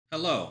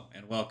Hello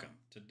and welcome.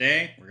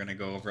 Today we're going to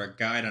go over a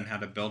guide on how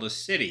to build a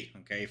city,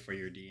 okay, for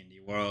your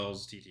D&D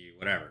worlds, TT,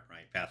 whatever,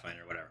 right?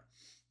 Pathfinder, whatever.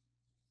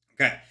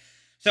 Okay.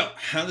 So,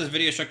 how this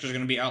video structure is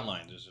going to be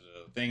outlined. There's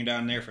a thing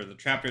down there for the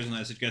chapters and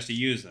I suggest you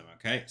use them,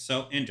 okay?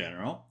 So, in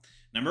general,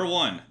 number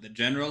 1, the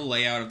general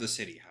layout of the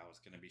city, how it's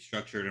going to be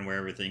structured and where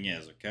everything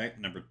is, okay?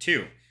 Number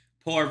 2,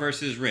 poor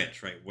versus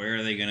rich, right? Where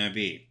are they going to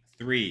be?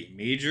 3,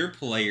 major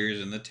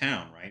players in the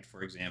town, right?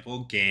 For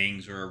example,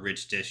 gangs or a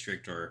rich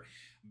district or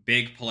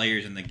big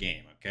players in the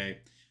game, okay?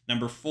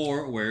 Number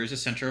 4, where is the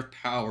center of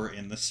power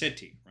in the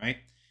city, right?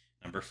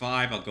 Number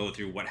 5, I'll go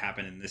through what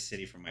happened in this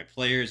city for my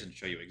players and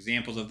show you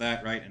examples of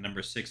that, right? And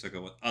number 6, I'll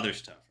go with other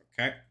stuff,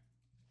 okay?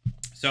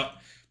 So,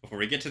 before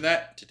we get to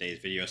that, today's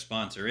video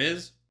sponsor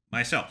is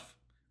myself.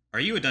 Are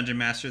you a dungeon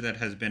master that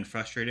has been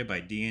frustrated by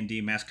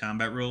D&D mass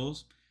combat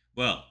rules?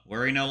 Well,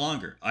 worry no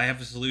longer. I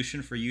have a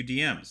solution for you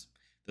DMs.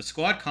 The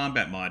squad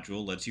combat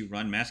module lets you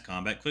run mass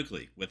combat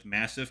quickly with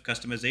massive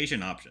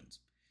customization options.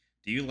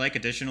 Do you like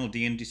additional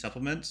D&D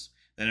supplements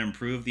that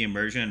improve the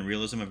immersion and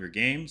realism of your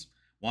games?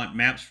 Want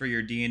maps for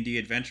your D&D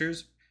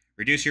adventures?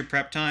 Reduce your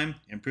prep time,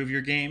 improve your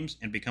games,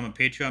 and become a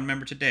Patreon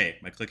member today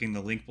by clicking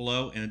the link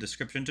below in the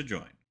description to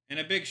join. And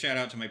a big shout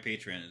out to my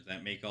patrons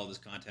that make all this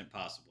content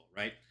possible,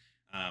 right?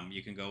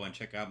 You can go and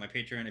check out my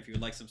Patreon if you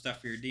would like some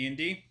stuff for your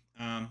D&D.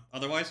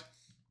 Otherwise,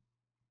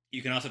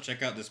 you can also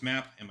check out this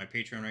map and my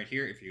Patreon right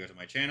here. If you go to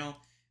my channel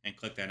and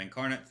click that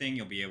Incarnate thing,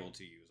 you'll be able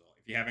to use all.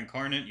 If you have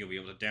Incarnate, you'll be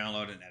able to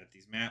download and edit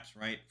these maps,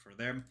 right, for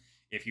them.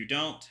 If you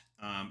don't,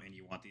 and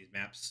you want these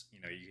maps,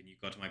 you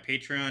go to my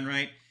Patreon,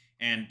 right,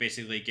 and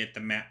basically get the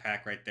map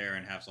pack right there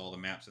and have all the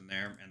maps in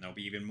there, and there'll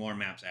be even more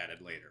maps added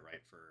later,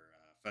 right, for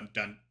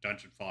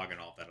Dungeon Fog and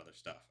all that other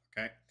stuff,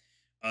 okay?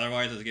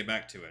 Otherwise, let's get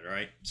back to it, all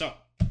right? So,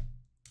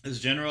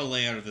 this general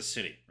layout of the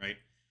city, right?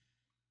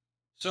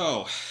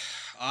 So,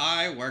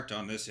 I worked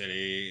on this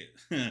city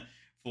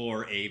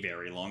for a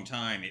very long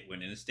time. It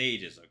went in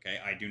stages, okay?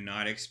 I do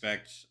not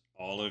expect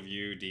all of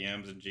you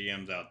DMs and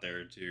GMs out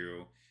there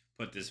to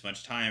put this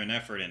much time and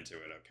effort into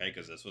it, okay?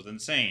 Because this was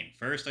insane.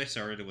 First, I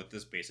started with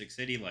this basic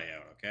city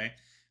layout, okay?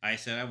 I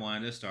said I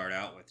wanted to start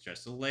out with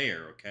just a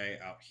layer, okay,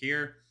 out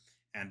here,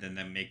 and then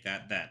make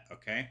that,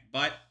 okay?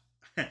 But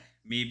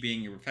me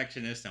being a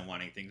perfectionist and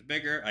wanting things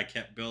bigger, I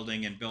kept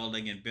building and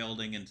building and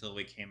building until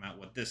we came out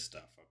with this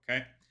stuff,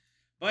 okay?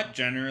 But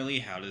generally,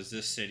 how does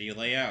this city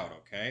lay out,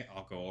 okay?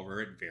 I'll go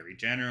over it very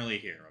generally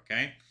here,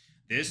 okay?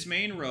 This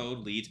main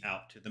road leads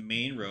out to the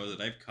main road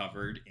that I've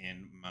covered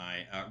in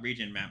my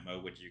region map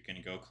mode, which you can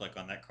go click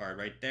on that card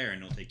right there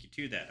and it'll take you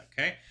to that,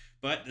 okay?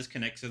 But this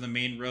connects to the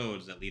main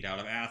roads that lead out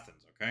of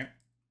Athens, okay?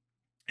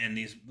 And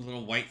these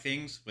little white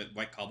things with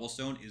white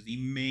cobblestone is the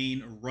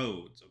main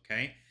roads,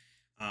 okay?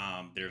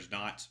 There's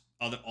not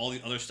all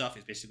the other stuff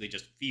is basically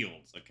just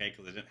fields, okay?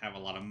 Because they didn't have a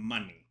lot of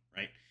money,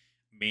 right?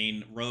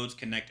 Main roads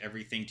connect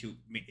everything to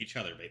each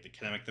other, right? They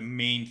connect the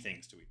main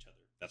things to each other.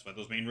 That's why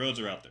those main roads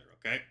are out there,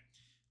 okay?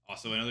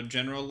 Also, another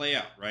general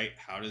layout, right?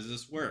 How does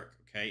this work?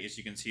 Okay, as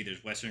you can see,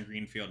 there's Western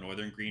Greenfield,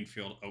 Northern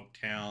Greenfield,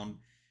 Oaktown,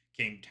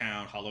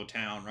 Kingtown,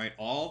 Hollowtown, right?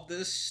 All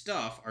this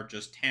stuff are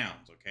just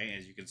towns, okay?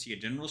 As you can see, a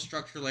general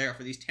structure layout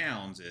for these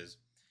towns is,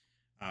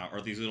 or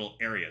these little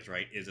areas,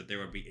 right, is that there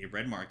would be a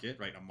red market,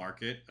 right? A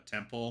market, a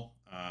temple,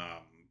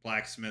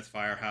 blacksmith,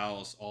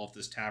 firehouse, all of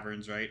this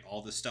taverns, right?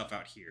 All this stuff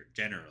out here,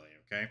 generally,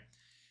 okay?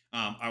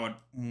 I would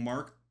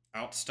mark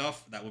out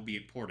stuff that would be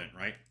important,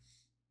 right?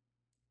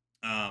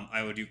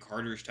 I would do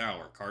Carter's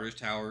Tower. Carter's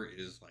Tower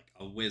is like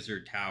a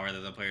wizard tower that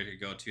the player could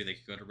go to. They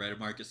could go to Red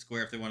Market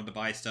Square if they wanted to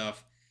buy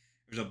stuff.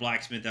 There's a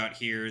blacksmith out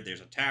here.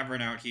 There's a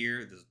tavern out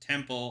here. There's a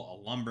temple,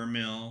 a lumber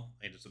mill.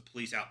 And there's a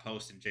police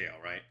outpost and jail,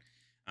 right?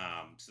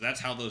 So that's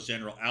how those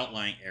general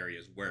outlying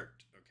areas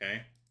worked,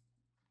 okay?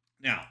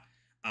 Now,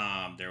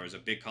 there was a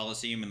big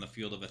coliseum in the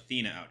field of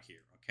Athena out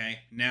here, okay?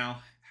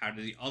 Now, how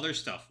did the other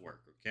stuff work,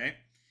 okay?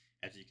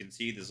 As you can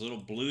see, this little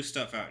blue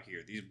stuff out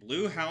here. These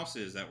blue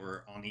houses that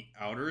were on the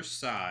outer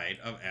side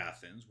of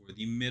Athens were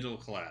the middle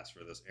class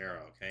for this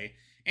era, okay?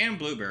 And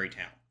Blueberry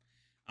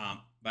Town.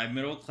 By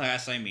middle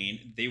class, I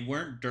mean they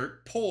weren't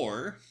dirt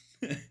poor,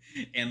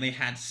 and they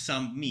had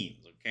some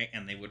means, okay?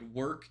 And they would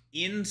work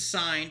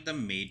inside the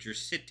major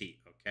city,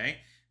 okay?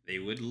 They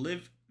would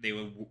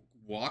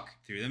walk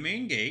through the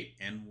main gate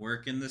and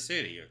work in the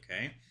city,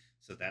 okay?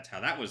 So that's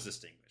how that was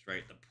distinguished,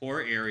 right? The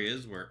poor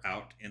areas were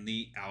out in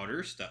the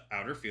outer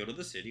field of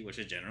the city, which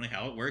is generally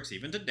how it works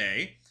even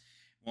today.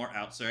 More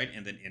outside,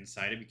 and then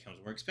inside it becomes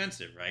more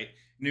expensive, right?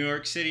 New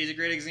York City is a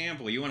great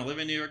example. You want to live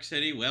in New York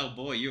City? Well,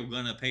 boy, you're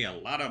going to pay a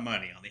lot of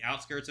money. On the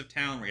outskirts of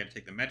town, where you have to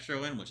take the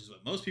metro in, which is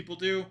what most people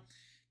do,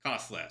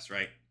 costs less,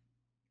 right?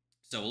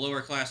 So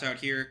lower class out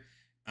here,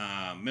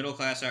 middle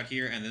class out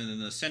here, and then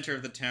in the center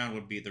of the town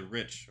would be the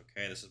rich,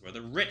 okay? This is where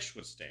the rich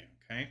would stay,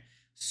 okay?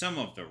 Some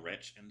of the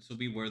rich, and this will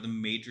be where the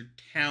major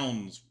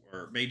towns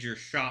were, major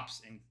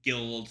shops and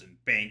guilds and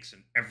banks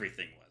and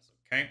everything was,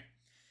 okay?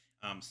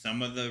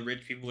 Some of the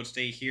rich people would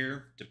stay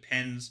here,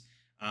 depends,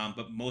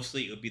 but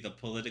mostly it would be the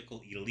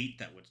political elite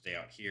that would stay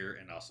out here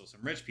and also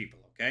some rich people,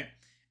 okay?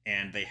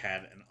 and they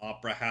had an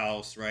opera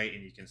house, right?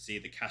 And you can see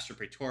the Castra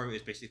Praetoria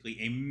is basically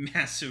a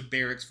massive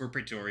barracks for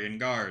Praetorian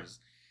guards.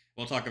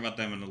 We'll talk about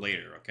them in a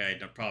later, okay?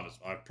 I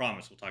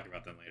promise we'll talk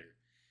about them later.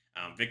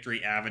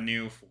 Victory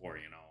Avenue for,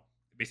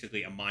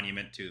 basically a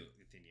monument to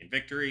Athenian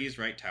victories,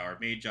 right? Tower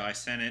of Magi,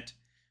 Senate.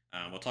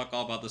 We'll talk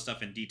all about this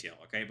stuff in detail,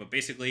 okay? But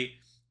basically,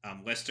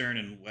 Western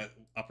and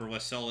Upper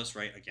West Solus,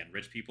 right? Again,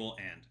 rich people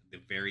and the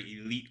very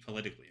elite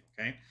politically,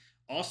 okay?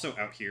 Also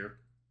out here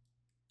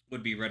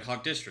would be Red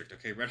Hawk District,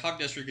 okay? Red Hawk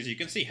District, as you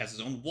can see, has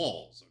its own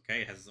walls,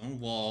 okay? It has its own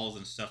walls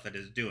and stuff that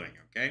it's doing,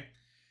 okay?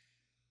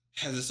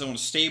 Has its own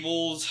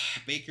stables,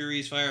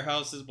 bakeries,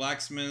 firehouses,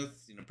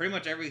 blacksmiths, pretty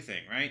much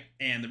everything, right?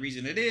 And the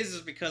reason it is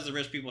because the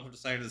rich people have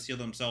decided to seal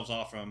themselves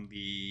off from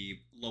the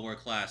lower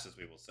classes,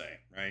 we will say,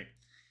 right?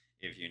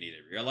 If you need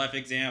a real life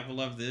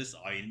example of this,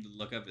 all you need to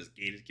look up is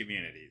gated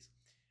communities.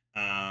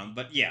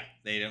 But yeah,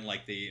 they didn't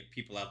like the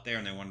people out there,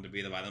 and they wanted to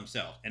be there by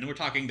themselves. And we're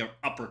talking the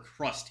upper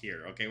crust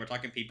here, okay? We're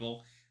talking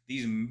people.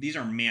 These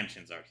are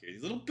mansions out here.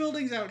 These little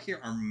buildings out here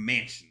are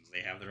mansions.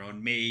 They have their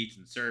own maids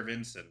and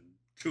servants and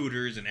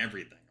tutors and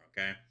everything.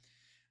 Okay,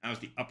 that was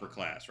the upper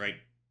class, right?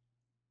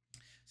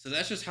 So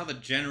that's just how the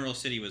general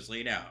city was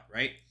laid out,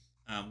 right?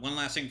 One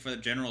last thing for the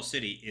general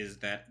city is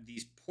that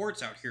these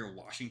ports out here,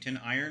 Washington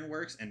Iron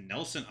Works and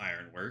Nelson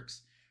Iron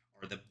Works,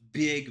 are the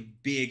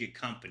big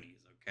companies.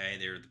 Okay,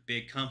 they're the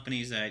big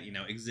companies that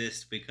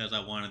exist because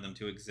I wanted them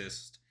to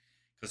exist,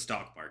 because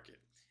stock market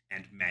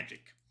and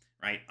magic,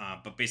 right?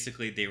 But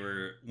basically, they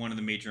were one of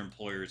the major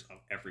employers of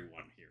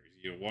everyone here.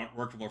 You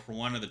worked for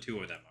one of the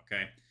two of them.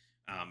 Okay,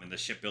 in the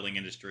shipbuilding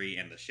industry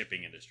and the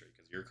shipping industry,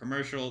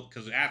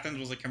 because Athens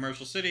was a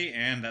commercial city,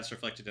 and that's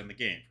reflected in the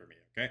game for me.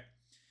 Okay,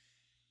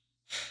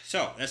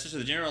 so that's just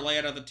the general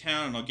layout of the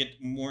town, and I'll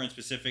get more in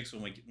specifics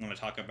when we want to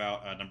talk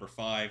about number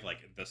 5, like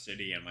the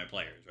city and my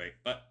players, right?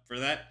 But for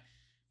that,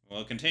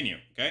 we'll continue.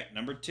 Okay,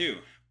 number 2,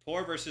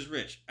 poor versus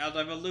rich. As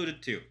I've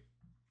alluded to,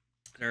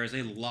 there is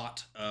a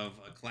lot of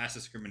class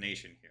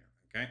discrimination here.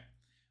 Okay,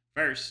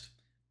 first,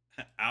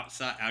 out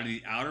of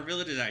the outer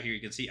villages out here,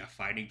 you can see a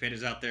fighting pit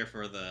is out there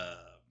for the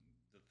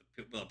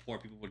poor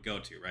people would go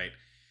to, right?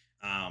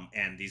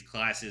 And these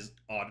classes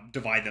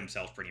divide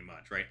themselves pretty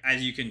much, right?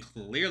 As you can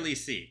clearly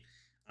see,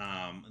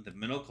 the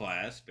middle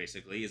class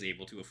basically is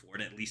able to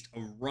afford at least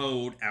a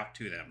road out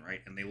to them,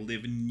 right? And they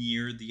live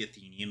near the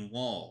Athenian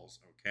walls,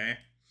 okay?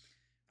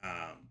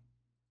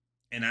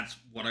 And that's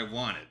what I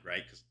wanted,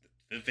 right? Because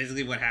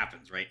basically what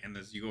happens, right? And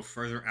as you go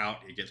further out,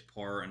 it gets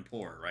poorer and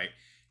poorer, right?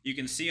 You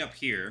can see up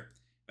here,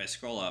 if I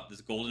scroll up,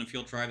 this Golden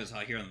Field tribe that's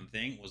out here on the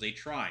thing was a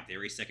tribe. They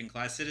were a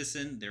second-class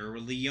citizen. They were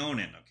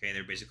Leonin, okay?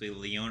 They're basically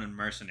Leonin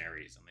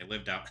mercenaries, and they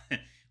lived out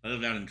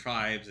in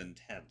tribes and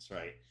tents,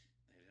 right?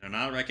 They're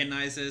not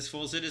recognized as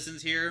full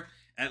citizens here.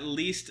 At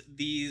least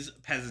these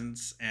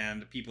peasants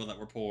and people that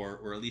were poor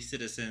were at least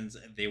citizens.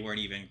 They weren't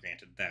even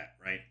granted that,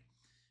 right?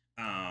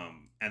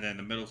 And then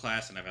the middle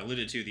class, and I've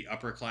alluded to, the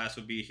upper class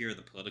would be here,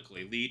 the political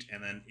elite.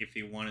 And then if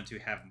you wanted to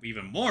have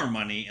even more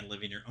money and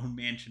live in your own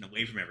mansion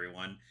away from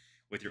everyone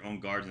with your own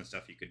guards and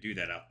stuff, you could do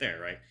that out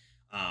there, right?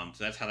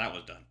 So that's how that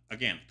was done.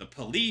 Again, the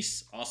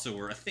police also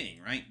were a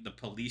thing, right? The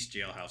police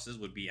jailhouses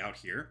would be out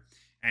here.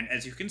 And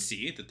as you can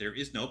see, that there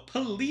is no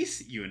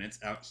police units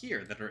out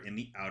here that are in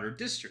the outer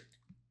district.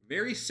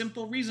 Very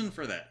simple reason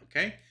for that,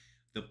 okay?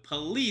 The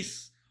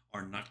police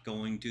are not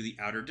going to the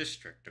outer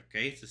district,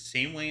 okay? It's the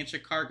same way in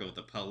Chicago.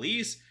 The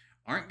police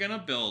aren't going to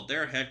build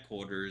their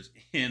headquarters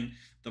in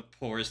the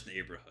poorest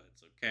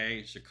neighborhoods,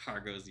 okay?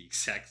 Chicago is the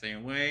exact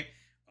same way.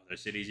 Other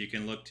cities you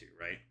can look to,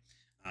 right?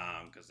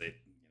 Because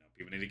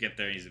people need to get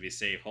there, it needs to be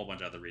safe, a whole bunch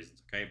of other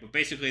reasons, okay? But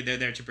basically, they're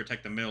there to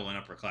protect the middle and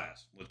upper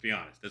class. Let's be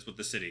honest. That's what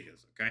the city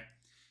is, okay?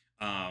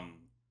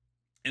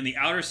 In the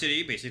outer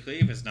city, basically,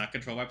 if it's not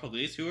controlled by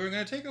police, who are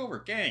going to take over?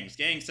 Gangs.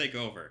 Gangs take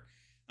over.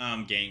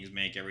 Gangs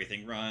make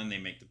everything run. They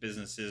make the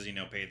businesses,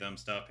 pay them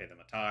stuff, pay them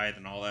a tithe,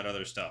 and all that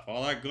other stuff.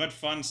 All that good,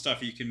 fun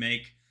stuff you can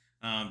make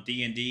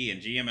D&D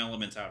and GM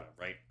elements out of,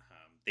 right?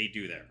 They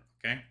do there,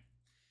 okay?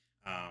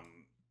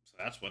 So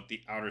that's what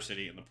the outer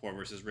city and the poor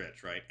versus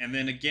rich, right? And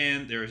then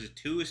again, there's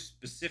 2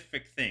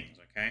 specific things,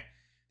 okay?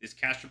 This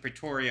Castra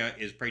Praetoria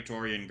is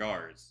Praetorian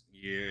guards.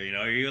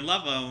 You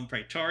love them,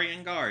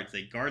 Praetorian guards.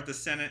 They guard the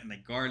Senate and they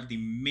guard the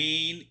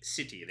main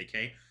city,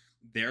 okay?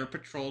 Their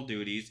patrol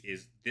duties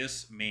is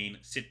this main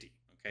city,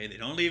 okay? They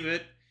don't leave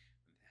it.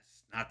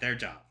 That's not their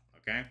job,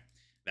 okay?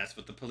 That's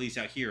what the police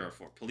out here are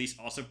for. Police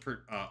also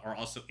are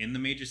also in the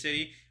major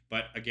city,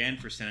 but again,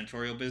 for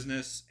senatorial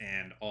business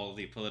and all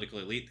the political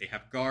elite, they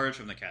have guards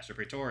from the Castra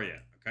Praetoria,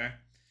 okay?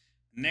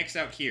 Next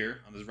out here,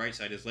 on the right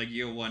side, is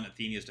Legio 1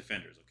 Athenia's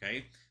Defenders,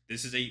 okay?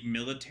 This is a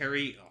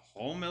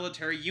whole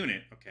military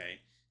unit, okay,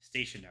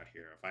 stationed out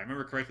here. If I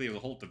remember correctly, it was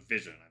a whole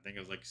division. I think it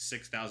was like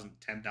 6,000,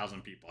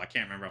 10,000 people. I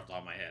can't remember off the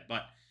top of my head.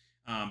 But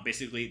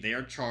basically, they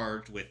are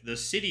charged with the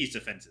city's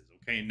defenses,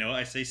 okay? No,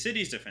 I say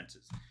city's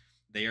defenses.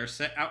 They are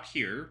set out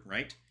here,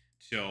 right?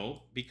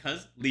 So,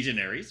 because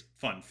legionaries,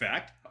 fun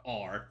fact,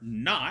 are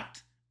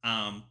not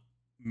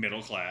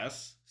middle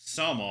class.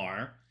 Some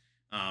are.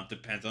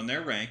 Depends on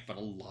their rank, but a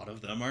lot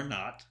of them are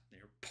not.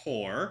 They're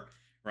poor,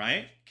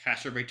 right?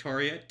 Castra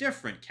Praetoria,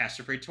 different.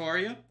 Castra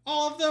Praetoria,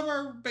 all of them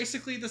are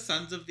basically the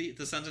sons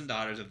and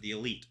daughters of the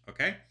elite,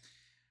 okay?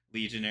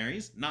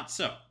 Legionaries, not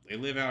so. They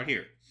live out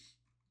here.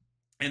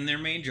 And their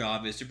main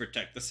job is to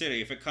protect the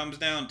city if it comes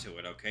down to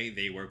it, okay?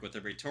 They work with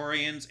the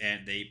Praetorians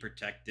and they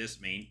protect this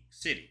main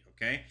city,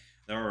 okay?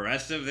 The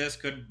rest of this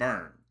could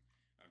burn,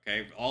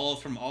 okay? All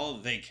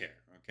they care,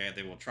 okay?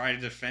 They will try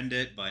to defend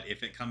it, but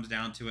if it comes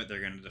down to it,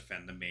 they're going to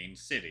defend the main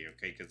city,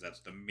 okay? Because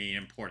that's the main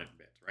important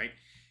bit, right?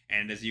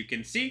 And as you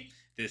can see,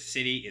 this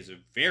city is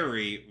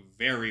very,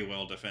 very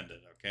well defended,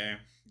 okay?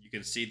 You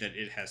can see that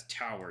it has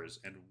towers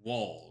and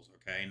walls,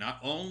 okay? Not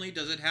only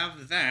does it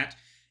have that,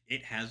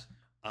 it has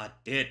a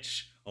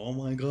ditch. Oh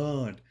my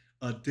god.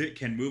 A ditch.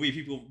 Can movie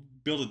people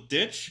build a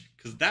ditch?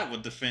 Because that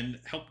would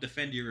help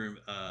defend your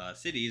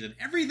cities and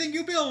everything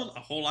you build a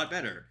whole lot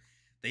better.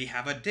 They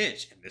have a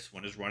ditch, and this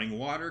one is running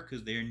water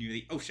because they are near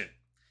the ocean.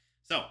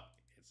 So,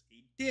 it's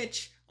a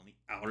ditch on the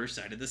outer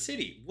side of the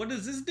city. What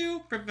does this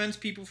do? Prevents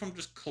people from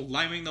just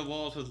climbing the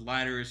walls with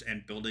ladders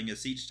and building a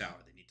siege tower.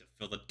 They need to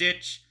fill the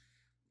ditch,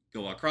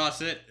 go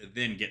across it,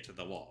 then get to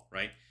the wall,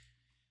 right?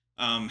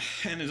 And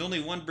there's only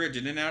one bridge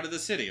in and out of the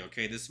city,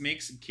 okay? This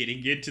makes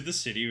getting into the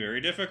city very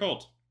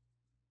difficult.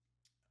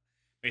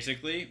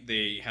 Basically,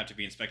 they have to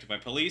be inspected by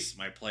police.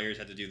 My players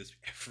had to do this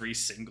every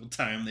single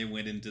time they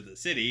went into the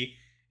city,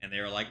 and they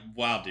were like,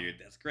 wow, dude,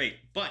 that's great.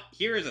 But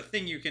here is a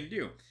thing you can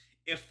do.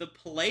 If the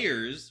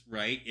players,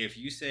 right, if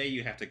you say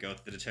you have to go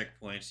through the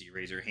checkpoints, you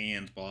raise your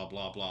hands, blah,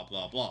 blah, blah,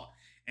 blah, blah,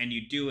 and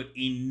you do it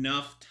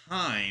enough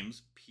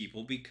times,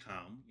 people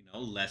become,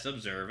 less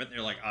observant.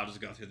 They're like, I'll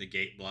just go through the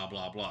gate, blah,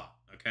 blah, blah,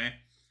 okay?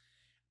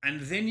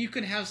 And then you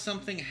could have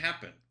something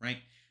happen, right?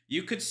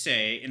 You could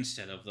say,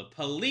 instead of the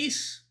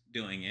police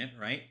doing it,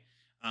 right,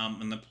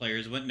 and the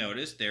players wouldn't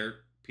notice, their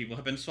people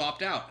have been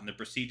swapped out and the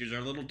procedures are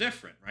a little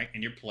different, right?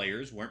 And your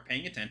players weren't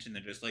paying attention.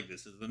 They're just like,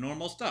 this is the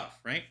normal stuff,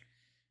 right?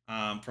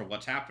 For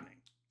what's happening.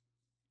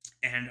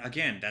 And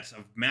again, that's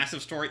a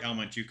massive story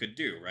element you could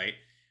do, right?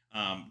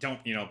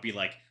 Don't, be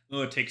like,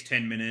 oh, it takes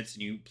 10 minutes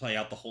and you play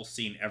out the whole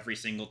scene every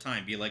single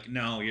time. Be like,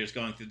 no, you're just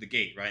going through the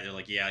gate, right? They're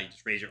like, yeah, you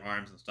just raise your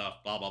arms and stuff,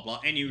 blah, blah,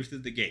 blah, and you're through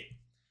the gate.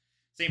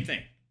 Same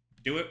thing.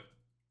 Do it.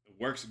 It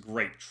works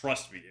great.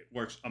 Trust me, it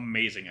works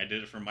amazing. I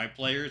did it for my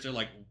players. They're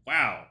like,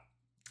 wow,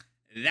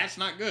 that's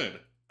not good.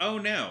 Oh,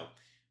 no.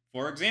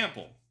 For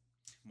example,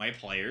 my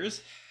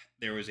players,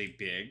 there was a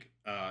big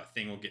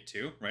thing we'll get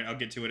to, right? I'll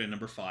get to it in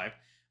number 5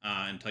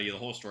 and tell you the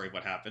whole story of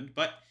what happened.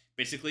 But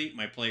basically,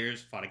 my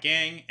players fought a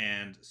gang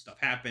and stuff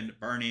happened,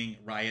 burning,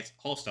 riots,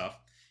 whole stuff.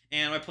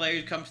 And my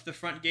players come to the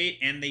front gate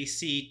and they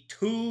see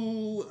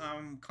 2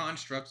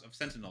 constructs of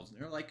sentinels. And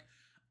they're like,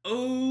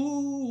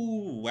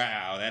 oh,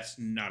 wow, that's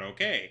not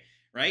okay,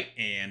 right?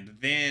 And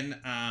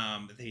then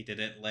they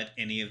didn't let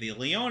any of the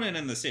Leonin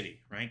in the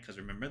city, right? Because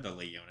remember, the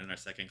Leonin are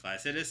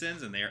second-class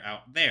citizens and they're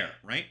out there,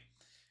 right?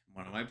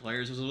 One of my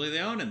players was a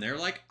Leonin. They're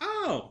like,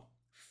 oh,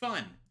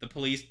 fun. The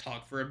police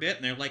talk for a bit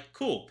and they're like,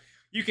 cool.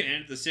 You can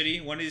enter the city.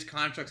 One of these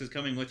constructs is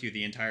coming with you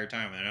the entire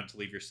time, and they don't have to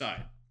leave your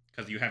side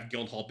because you have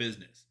guild hall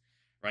business,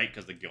 right?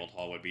 Because the guild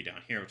hall would be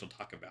down here, which we'll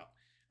talk about.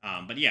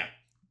 But yeah,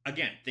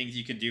 again, things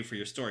you can do for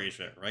your story,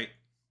 right?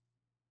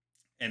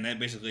 And then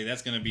basically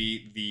that's going to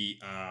be the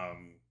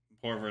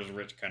poor versus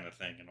rich kind of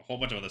thing, and a whole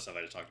bunch of other stuff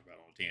I just talked about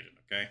on a tangent.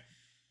 Okay.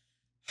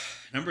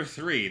 Number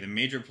 3, the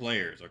major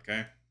players.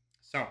 Okay,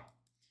 so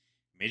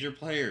major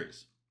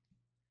players,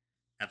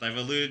 as I've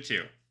alluded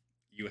to,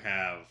 you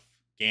have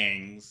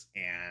gangs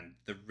and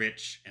the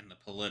rich and the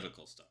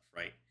political stuff,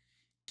 right?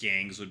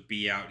 Gangs would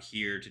be out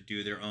here to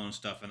do their own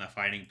stuff in the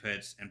fighting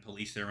pits and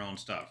police their own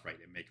stuff, right?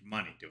 They make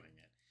money doing it.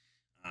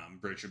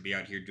 British would be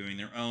out here doing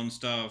their own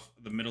stuff.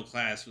 The middle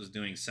class was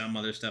doing some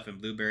other stuff in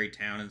Blueberry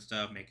Town and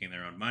stuff, making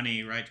their own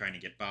money, right? Trying to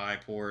get by.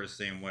 Poor,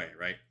 same way,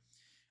 right?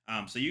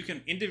 So you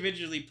can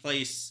individually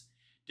place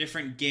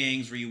different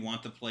gangs where you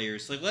want the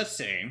players. Like, let's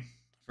say,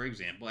 for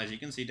example, as you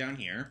can see down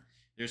here,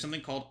 there's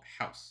something called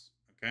house,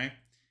 okay?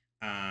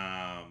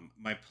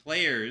 My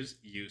players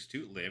used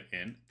to live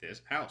in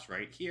this house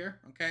right here,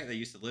 okay? They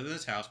used to live in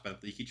this house by the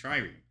Leaky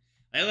Trireme.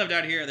 They lived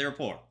out here. They were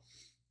poor.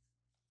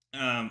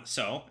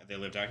 So they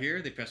lived out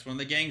here. They pissed one of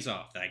the gangs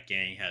off. That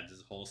gang had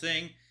this whole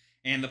thing,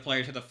 and the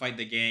players had to fight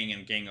the gang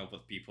and gang up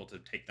with people to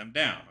take them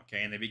down.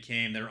 Okay, and they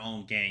became their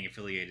own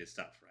gang-affiliated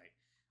stuff. Right?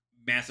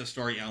 Massive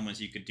story elements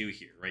you could do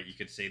here. Right? You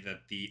could say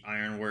that the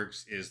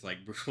Ironworks is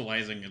like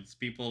brutalizing its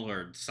people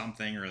or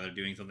something, or they're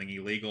doing something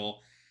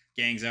illegal.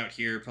 Gangs out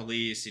here,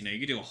 police. You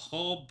could do a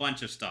whole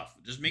bunch of stuff.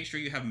 Just make sure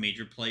you have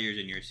major players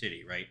in your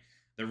city. Right?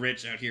 The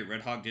rich out here,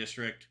 Red Hog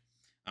District.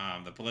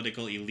 The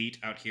political elite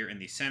out here in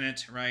the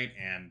Senate, right?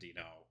 And,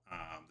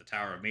 the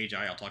Tower of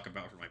Magi I'll talk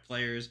about for my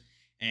players.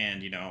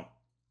 And,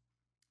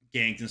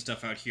 gangs and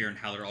stuff out here and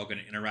how they're all going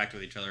to interact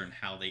with each other and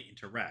how they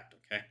interact,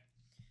 okay?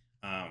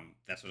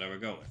 That's what I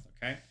would go with,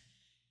 okay?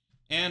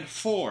 And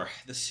 4,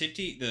 the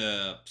city,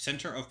 the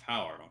center of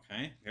power,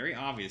 okay? Very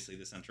obviously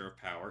the center of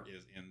power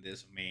is in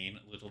this main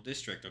little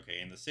district,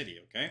 okay, in the city,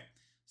 okay?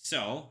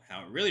 So,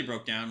 how it really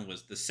broke down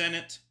was the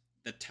Senate,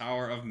 the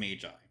Tower of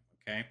Magi,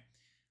 okay?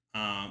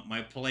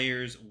 My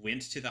players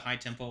went to the High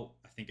Temple,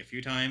 I think, a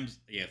few times,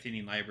 the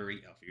Athenian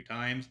Library a few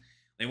times.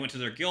 They went to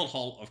their guild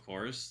hall, of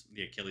course,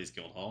 the Achilles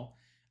Guild Hall.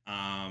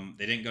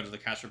 They didn't go to the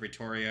Castle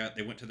Pretoria.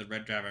 They went to the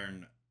Red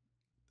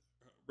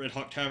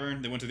Hawk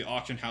Tavern. They went to the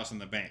auction house and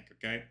the bank.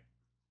 Okay,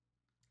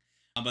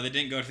 but they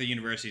didn't go to the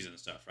universities and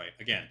stuff, right?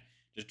 Again,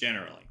 just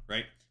generally,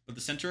 right? But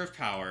the center of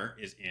power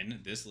is in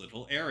this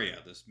little area,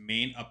 this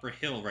main upper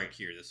hill right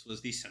here. This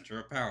was the center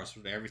of power,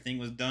 so everything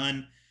was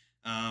done,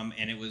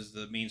 and it was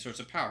the main source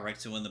of power,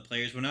 right? So when the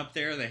players went up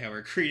there, they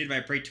were greeted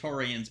by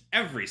Praetorians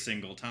every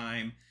single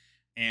time,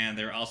 and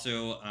they're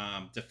also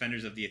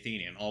defenders of the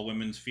Athenian, all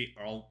women's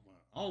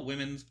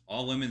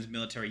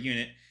military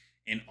unit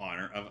in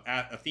honor of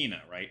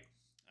Athena, right?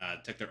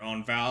 Took their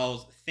own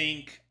vows.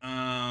 Think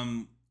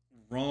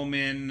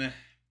Roman.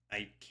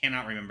 I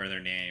cannot remember their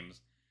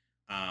names.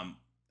 Um,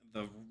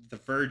 the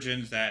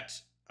virgins that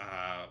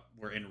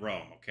were in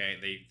Rome. Okay,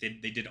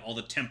 they did all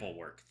the temple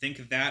work. Think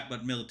of that,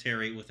 but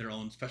military with their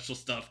own special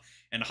stuff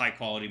and high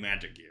quality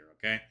magic gear.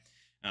 Okay,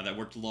 that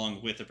worked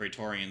along with the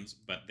Praetorians,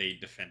 but they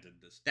defended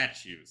the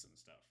statues and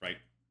stuff, right?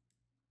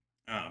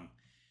 Um,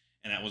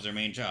 and that was their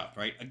main job,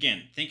 right?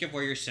 Again, think of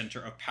where your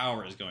center of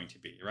power is going to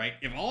be, right?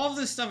 If all of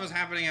this stuff is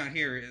happening out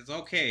here, it's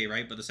okay,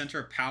 right? But the center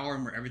of power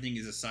and where everything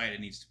is decided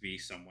needs to be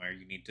somewhere.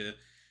 You need to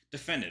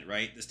defend it,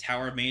 right? This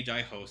Tower of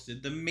Magi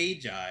hosted the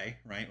Magi,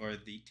 right? Or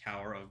the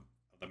Tower of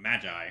the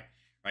Magi,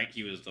 right?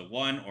 He was the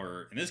one,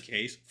 or in this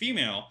case,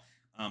 female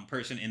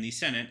person in the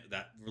Senate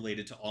that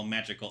related to all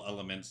magical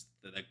elements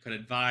that could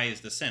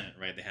advise the Senate,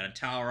 right? They had a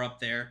tower up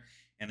there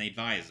and they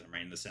advised them,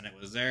 right? And the Senate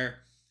was there,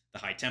 the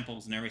high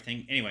temples and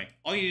everything. Anyway,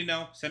 all you need to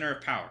know, center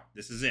of power.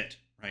 This is it,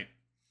 right?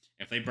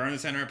 If they burn the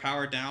center of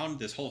power down,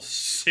 this whole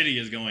city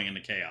is going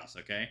into chaos,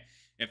 okay?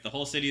 If the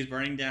whole city is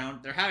burning down,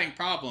 they're having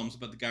problems,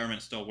 but the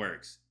government still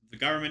works. If the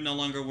government no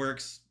longer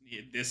works,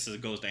 this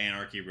goes to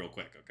anarchy real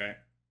quick, okay?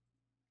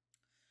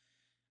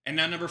 And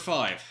now number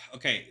 5.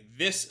 Okay,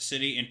 this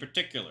city in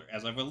particular,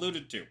 as I've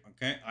alluded to,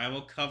 okay? I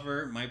will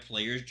cover my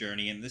player's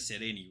journey in the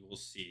city, and you will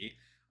see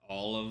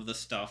all of the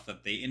stuff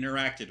that they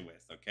interacted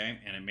with, okay?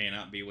 And it may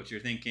not be what you're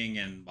thinking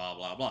and blah,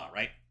 blah, blah,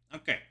 right?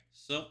 Okay,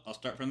 so I'll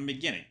start from the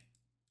beginning.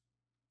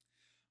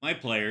 My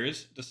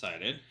players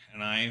decided,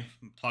 and I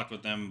talked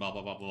with them, blah,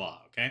 blah, blah, blah,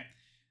 blah, okay?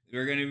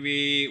 We're going to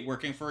be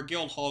working for a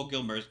guild hall,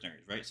 guild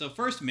mercenaries, right? So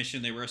first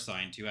mission they were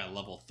assigned to at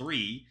level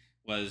 3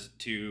 was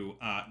to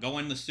go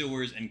in the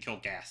sewers and kill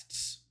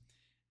ghasts.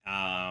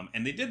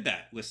 And they did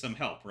that with some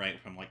help, right?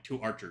 From like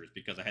 2 archers,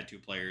 because I had 2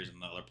 players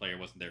and the other player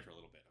wasn't there for a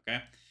little bit,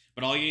 okay?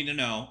 But all you need to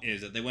know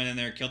is that they went in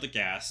there, killed the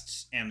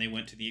ghasts, and they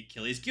went to the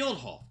Achilles Guild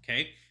Hall,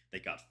 okay? They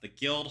got to the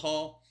Guild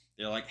Hall.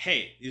 They're like,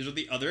 hey, these are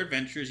the other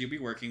adventurers you'll be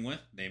working with.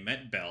 They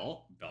met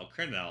Belle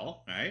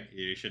Crenell, right?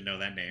 You should know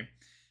that name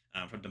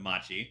from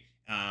Damachi.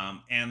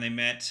 And they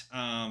met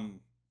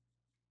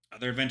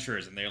other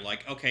adventurers, and they're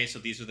like, okay, so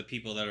these are the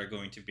people that are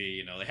going to be,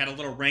 you know, they had a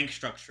little rank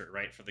structure,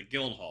 right, for the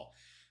Guild Hall,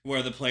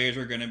 where the players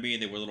were going to be.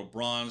 They were little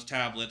bronze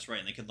tablets, right,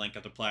 and they could link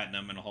up to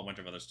platinum and a whole bunch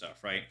of other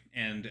stuff, right?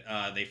 And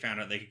they found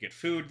out they could get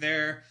food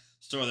there,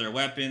 store their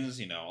weapons,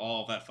 you know,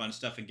 all of that fun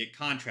stuff, and get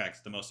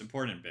contracts, the most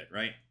important bit,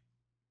 right?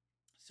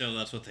 So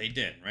that's what they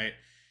did, right?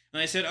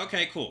 And I said,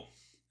 okay, cool.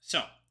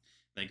 So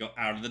they go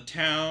out of the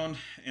town,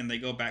 and they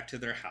go back to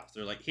their house.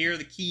 They're like, here are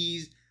the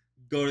keys,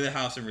 go to the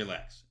house and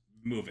relax.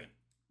 Move in.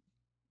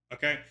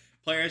 Okay?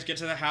 Players get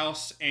to the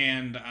house,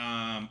 and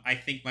I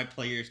think my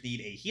players need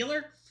a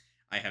healer.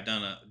 I have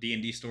done a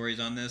D&D stories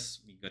on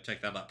this. You can go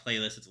check that out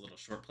playlist. It's a little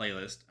short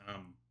playlist.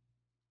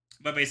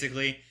 But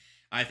basically,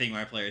 I think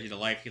my players need a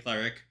life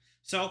cleric.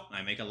 So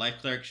I make a life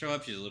cleric show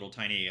up. She's a little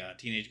tiny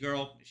teenage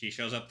girl. She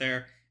shows up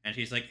there, and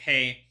she's like,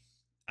 hey,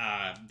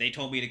 they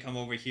told me to come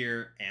over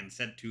here and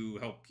said to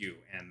help you.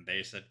 And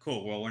they said,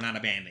 cool, well, we're not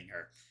abandoning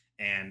her.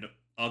 And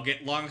I'll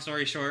get long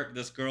story short,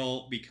 this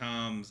girl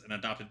becomes an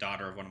adopted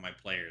daughter of one of my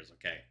players,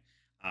 okay?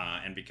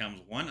 And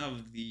becomes one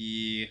of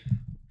the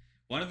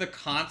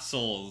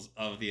consuls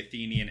of the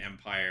Athenian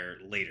Empire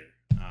later.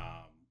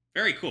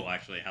 Very cool,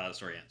 actually, how that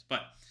story ends.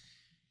 But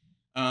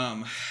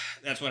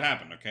that's what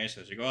happened, okay?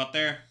 So as you go out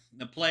there,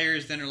 the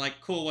players then are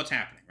like, cool, what's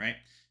happening, right?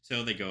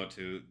 So they go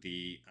to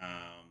the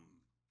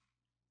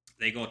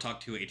they go talk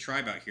to a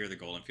tribe out here, the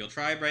Golden Field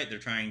tribe, right? They're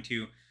trying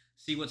to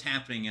see what's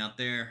happening out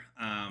there,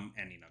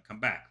 and, you know, come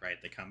back, right?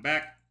 They come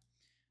back,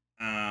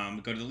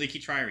 go to the Leaky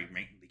Trireme,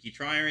 right? Leaky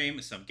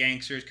Trireme, some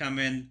gangsters come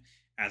in,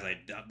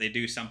 they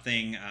do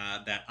something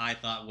that I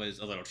thought was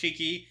a little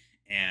cheeky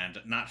and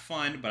not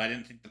fun, but I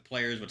didn't think the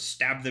players would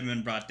stab them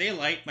in broad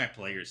daylight. My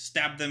players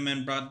stabbed them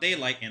in broad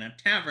daylight in a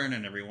tavern,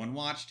 and everyone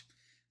watched.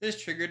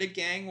 This triggered a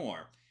gang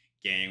war.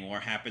 Gang war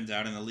happens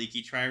out in the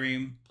Leaky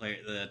Trireme.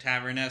 The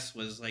taverness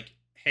was like,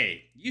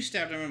 hey, you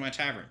stabbed him in my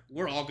tavern.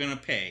 We're all going to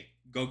pay.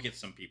 Go get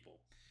some people.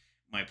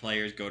 My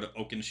players go to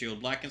Oakenshield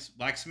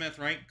Blacksmith,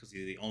 right? Because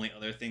he's the only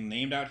other thing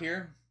named out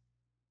here.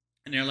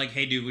 And they're like,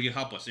 hey, dude, will you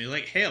help us? And you're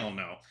like, hell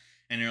no.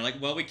 And they're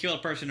like, well, we killed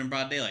a person in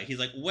broad daylight. He's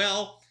like,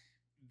 well,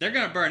 they're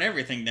going to burn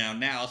everything down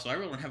now, so I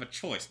really don't have a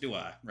choice, do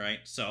I? Right?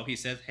 So he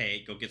says,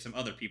 hey, go get some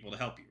other people to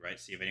help you, right?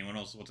 See if anyone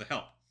else wants to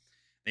help.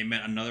 They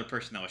met another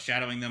person that was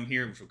shadowing them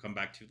here, which we'll come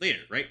back to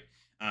later, right?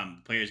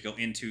 Players go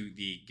into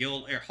the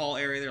guild hall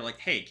area. They're like,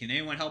 "Hey, can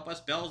anyone help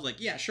us?" Bell's like,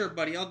 "Yeah, sure,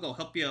 buddy. I'll go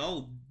help you."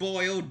 Oh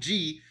boy, oh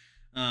gee.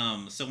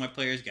 So my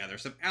players gather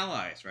some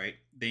allies, right?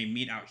 They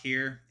meet out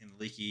here in the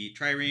leaky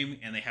trireme,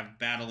 and they have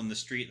battle in the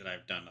street that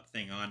I've done a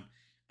thing on.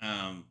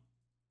 Um,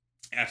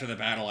 After the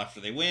battle, after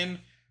they win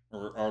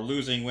or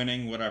losing,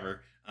 winning,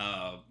 whatever,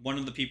 one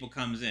of the people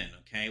comes in.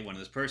 Okay, one of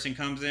this person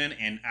comes in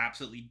and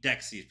absolutely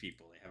decks these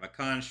people. They have a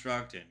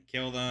construct and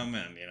kill them,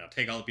 and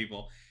take all the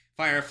people.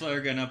 Fire a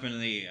flare gun up into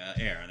the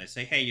air, and they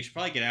say, "Hey, you should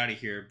probably get out of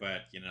here,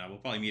 but we'll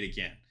probably meet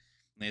again."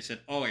 And they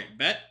said, "Oh wait,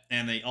 bet,"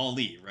 and they all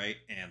leave, right?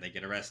 And they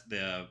get arrested.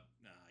 The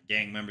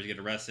gang members get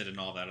arrested and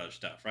all that other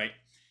stuff, right?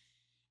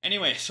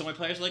 Anyway, so my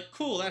players are like,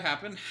 "Cool, that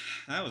happened.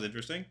 That was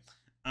interesting."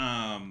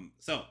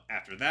 So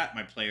after that,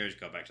 my players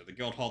go back to the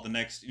guild hall the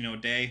next,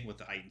 day with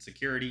the heightened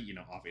security,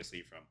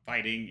 obviously from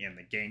fighting in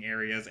the gang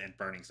areas and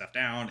burning stuff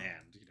down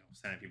and,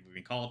 sending people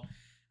being called.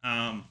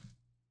 Um,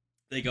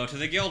 they go to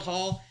the guild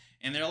hall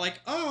and they're like,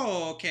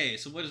 "Oh, okay,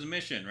 so what is the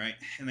mission," right?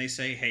 And they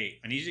say, "Hey,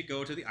 I need you to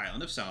go to the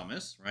island of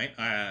Salmus," right?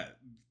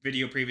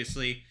 Video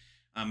previously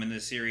in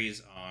this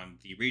series on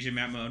the region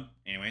map mode.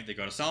 Anyway, they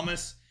go to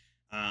Salmus.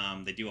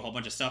 They do a whole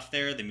bunch of stuff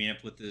there. They meet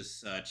up with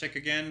this chick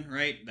again,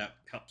 right? That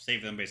helps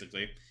save them,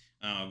 basically.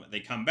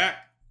 They come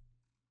back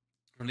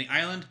from the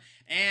island,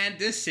 and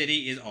this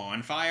city is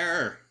on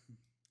fire.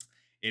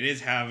 It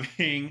is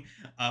having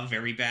a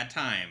very bad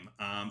time.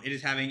 It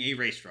is having a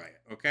race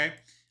riot, okay?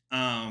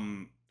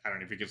 I don't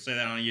know if you could say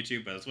that on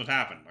YouTube, but that's what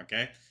happened,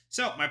 okay?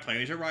 So my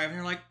players arrive, and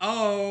they're like,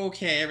 "Oh,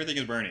 okay, everything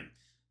is burning."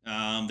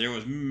 There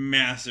was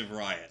massive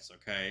riots.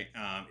 Okay,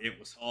 it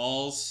was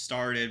all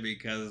started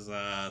because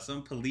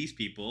some police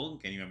people,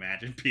 can you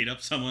imagine, beat up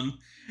someone,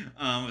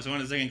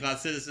 someone, a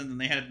second-class citizen, and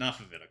they had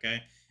enough of it.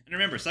 Okay, and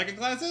remember,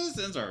 second-class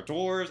citizens are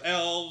dwarves,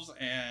 elves,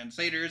 and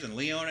satyrs, and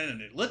leonin,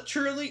 and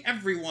literally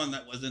everyone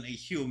that wasn't a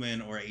human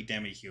or a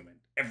demi-human.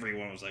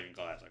 Everyone was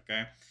second-class.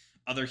 Okay,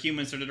 other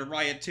humans started a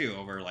riot too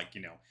over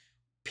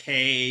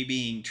pay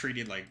being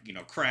treated like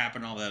crap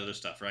and all that other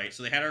stuff. Right,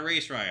 so they had a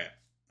race riot,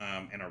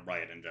 and a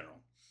riot in general.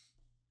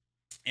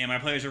 And my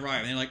players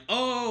arrive, and they're like,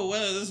 "Oh,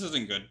 well, this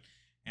isn't good."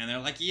 And they're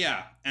like,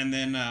 "Yeah." And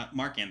then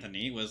Mark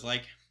Anthony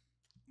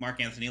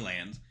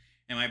lands,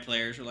 and my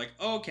players are like,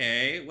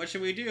 "Okay, what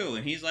should we do?"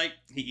 And he's like,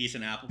 he eats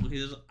an apple. He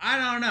says, "I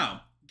don't know.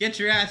 Get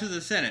your ass to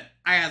the Senate.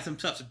 I have some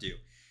stuff to do."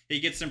 He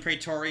gets some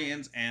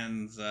Praetorians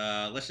and,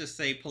 let's just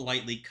say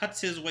politely,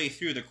 cuts his way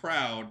through the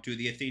crowd to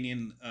the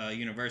Athenian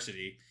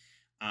University,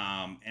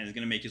 and is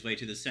going to make his way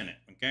to the Senate.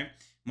 Okay?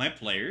 My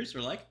players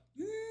are like,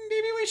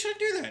 maybe we shouldn't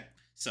do that.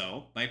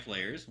 So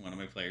one of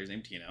my players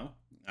named Tino,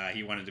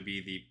 he wanted to be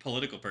the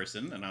political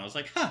person, and I was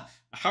like,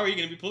 how are you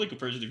going to be a political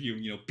person if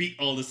you beat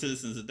all the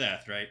citizens to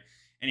death, right?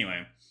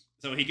 Anyway,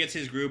 so he gets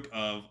his group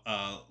of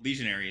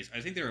legionaries.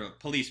 I think they're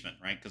policemen,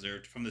 right? Because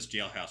they're from this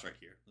jailhouse right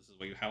here. This is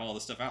where you have all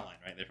this stuff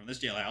outlined, right? They're from this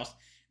jailhouse,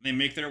 and they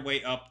make their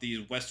way up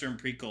these western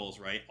precols,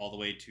 right, all the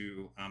way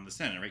to the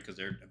Senate, right? Because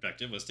their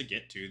objective was to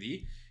get to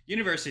the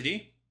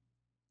university,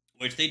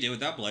 which they did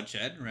without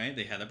bloodshed, right?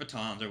 They had their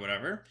batons or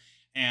whatever.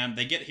 And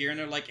they get here and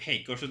they're like,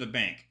 "Hey, go to the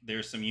bank.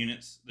 There's some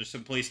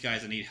police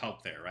guys that need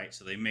help there," right?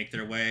 So they make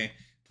their way.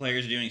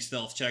 Players are doing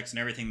stealth checks and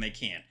everything they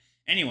can.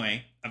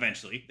 Anyway,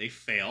 eventually they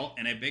fail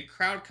and a big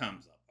crowd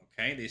comes up,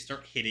 okay? They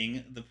start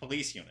hitting the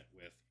police unit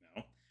with,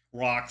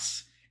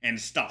 rocks and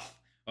stuff,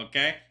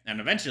 okay? And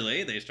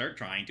eventually they start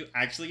trying to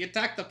actually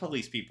attack the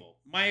police people.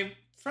 My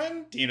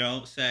friend,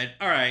 said,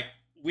 "All right,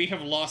 we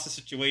have lost the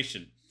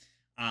situation."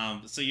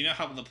 So you know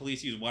how the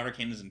police use water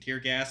cannons and tear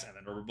gas, and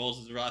then rubber bullets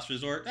as a last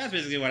resort? That's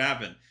basically what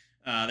happened.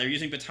 They're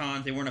using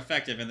batons, they weren't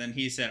effective, and then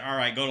he said, "All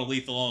right, go to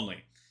lethal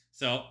only."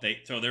 So they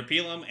throw their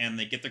pilum, and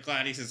they get the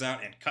gladiuses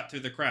out and cut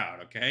through the crowd,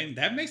 okay?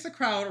 That makes the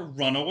crowd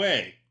run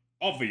away,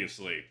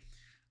 obviously.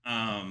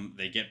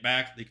 They get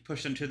back, they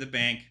push them to the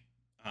bank.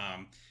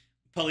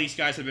 Police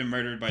guys have been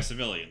murdered by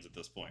civilians at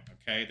this point,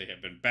 okay? They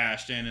have been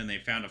bashed in, and they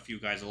found a few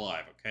guys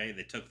alive, okay?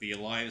 They took the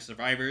alive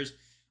survivors,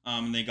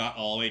 and they got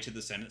all the way to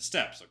the Senate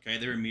steps, okay?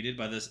 They were meted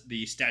by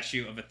the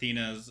statue of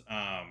Athena's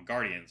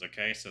guardians,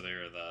 okay? So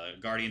they're the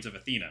guardians of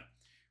Athena,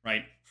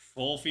 right?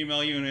 Full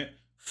female unit,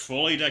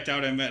 fully decked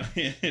out in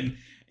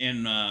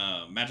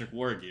magic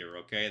war gear,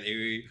 okay?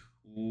 They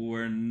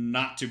were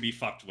not to be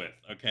fucked with,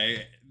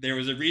 okay? There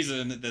was a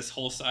reason that this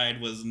whole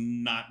side was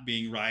not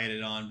being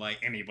rioted on by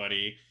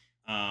anybody,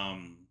 but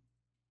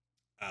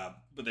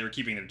they were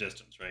keeping their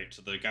distance, right?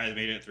 So the guys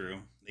made it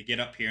through. They get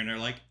up here and they're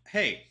like,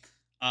 "Hey,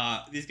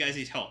 these guys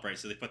need help," right?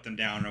 So they put them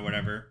down or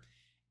whatever.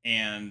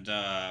 And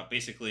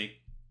basically,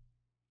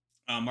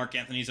 Mark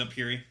Anthony's up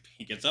here.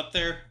 He gets up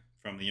there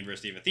from the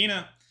University of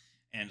Athena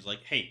and is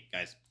like, "Hey,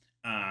 guys,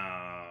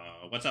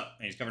 what's up?"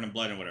 And he's covered in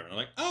blood and whatever. And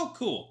they're like, "Oh,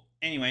 cool."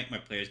 Anyway, my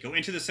players go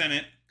into the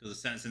Senate because the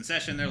Senate's in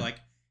session. They're like,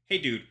 "Hey,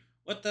 dude,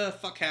 what the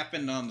fuck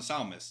happened on the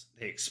Salmus?"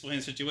 They explain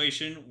the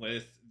situation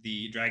with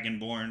the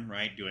Dragonborn,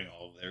 right, doing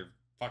all of their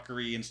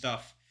fuckery and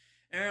stuff.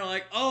 And they're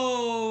like,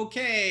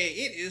 "Okay,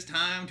 it is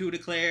time to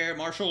declare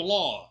martial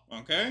law,"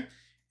 okay?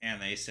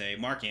 And they say,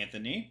 "Mark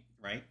Anthony,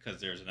 right? Because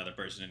there's another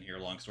person in here.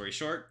 Long story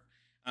short,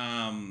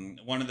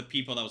 one of the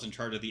people that was in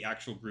charge of the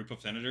actual group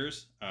of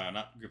senators,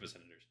 not group of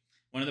senators,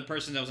 one of the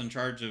persons that was in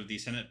charge of the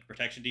Senate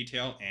Protection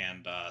Detail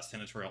and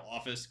Senatorial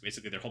Office,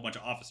 basically their whole bunch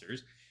of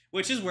officers,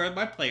 which is where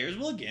my players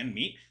will again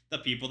meet the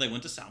people they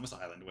went to Samus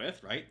Island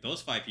with, right?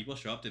 Those 5 people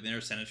show up to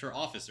their senator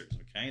officers,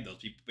 okay? Those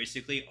people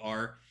basically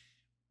are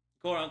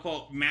quote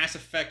unquote Mass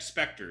Effect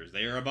specters.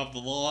 They are above the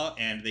law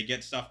and they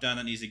get stuff done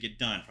that needs to get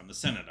done from the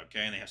Senate,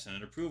 okay? And they have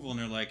Senate approval and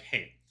they're like,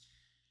 hey,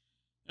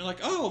 they're like,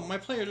 oh, my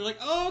players are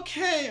like,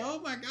 okay, oh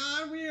my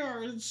god, we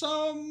are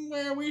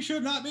somewhere we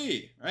should not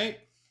be, right?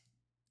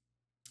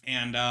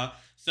 And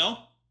so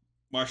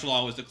martial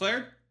law was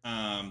declared.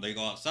 They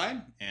go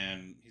outside,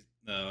 and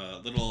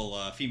the little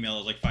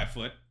female is like 5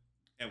 foot.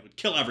 It would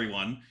kill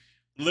everyone.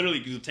 Literally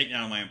could take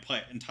down my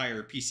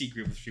entire PC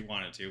group if she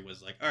wanted to.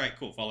 Was like, all right,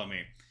 cool, follow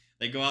me.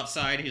 They go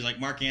outside. He's like,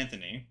 Mark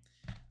Anthony,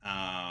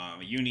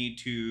 you need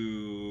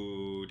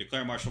to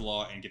declare martial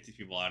law and get these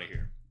people out of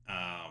here.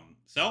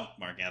 So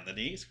Mark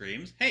Anthony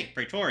screams, hey,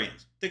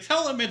 Praetorians,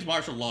 tell them it's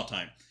martial law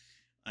time.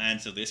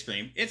 And so they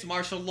scream, it's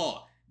martial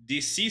law.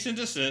 Cease and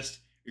desist.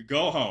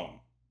 Go home.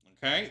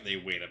 Okay? They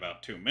wait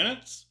about 2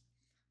 minutes.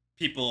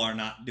 People are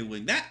not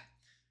doing that.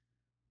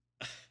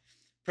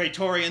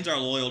 Praetorians are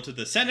loyal to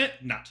the Senate,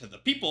 not to the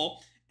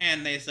people.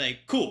 And they say,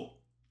 cool.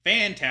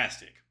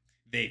 Fantastic.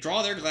 They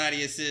draw their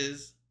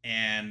gladiuses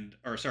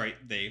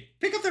they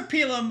pick up their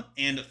pilum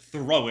and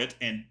throw it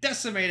and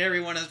decimate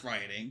everyone as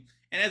rioting.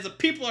 And as the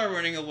people are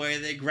running away,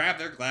 they grab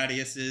their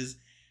gladiuses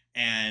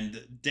and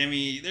they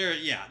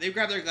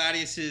grab their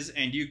gladiuses,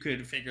 and you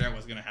could figure out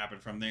what's going to happen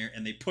from there,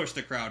 and they push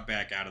the crowd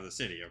back out of the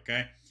city,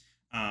 okay?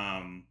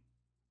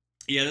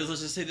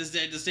 Let's just say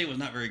this day was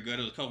not very good.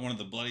 It was called one of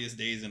the bloodiest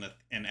days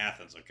in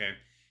Athens, okay?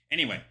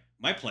 Anyway,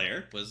 my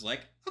player was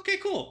like, okay,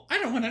 cool. I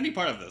don't want any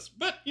part of this,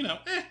 but,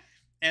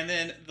 And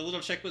then the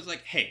little chick was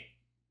like, hey,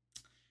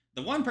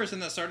 the one person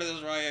that started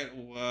this riot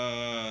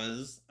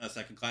was a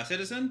second-class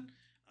citizen,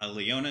 a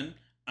Leonin.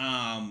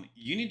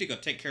 You need to go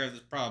take care of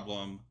this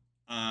problem,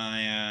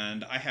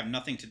 and I have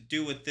nothing to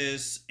do with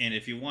this, and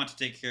if you want to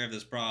take care of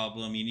this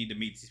problem, you need to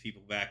meet these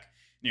people back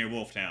near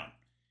Wolftown.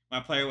 My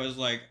player was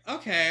like,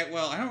 okay,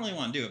 well, I don't really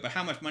want to do it, but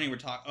how much money we're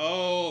talking?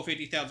 Oh,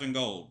 50,000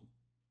 gold.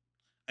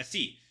 I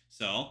see.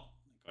 So,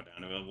 go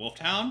down to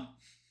Wolftown.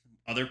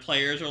 Other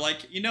players are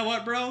like, you know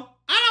what, bro?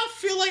 I don't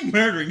feel like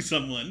murdering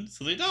someone,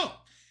 so they don't.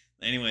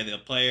 Anyway, the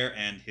player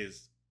and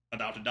his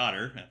adopted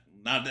daughter,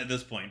 not at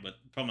this point, but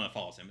probably that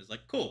follows him, is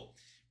like, cool.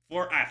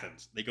 For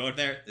Athens. They go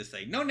there, they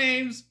say no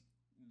names,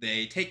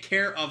 they take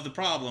care of the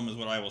problem, is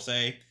what I will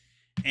say,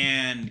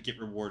 and get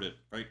rewarded,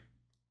 right?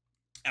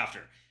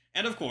 After.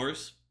 And of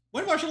course,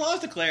 when martial law is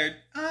declared,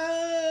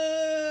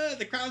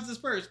 the crowd's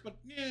dispersed, but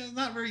yeah, it's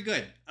not very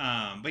good.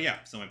 But yeah,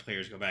 so my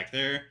players go back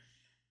there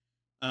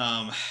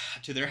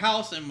to their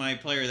house, and my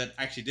player that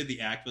actually did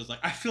the act was like,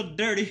 I feel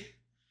dirty.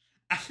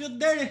 I feel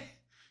dirty.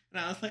 And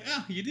I was like,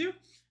 oh, you do?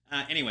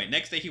 Anyway,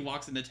 next day he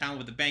walks into town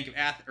with the Bank of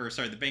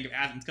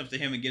Athens comes to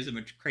him and gives him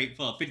a crate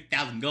full of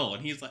 50,000 gold,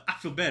 and he's like, I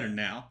feel better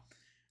now.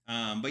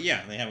 But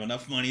yeah, they have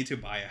enough money to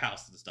buy a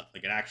house and stuff,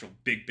 like an actual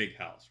big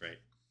house, right?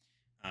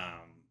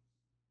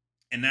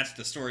 And that's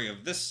the story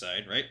of this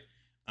side, right?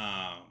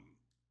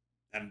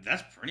 And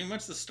that's pretty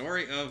much the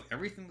story of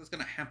everything that's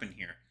going to happen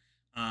here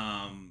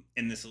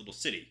in this little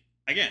city.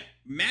 Again,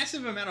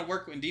 massive amount of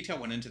work and detail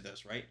went into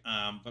this, right?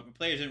 But my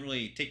players didn't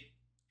really take...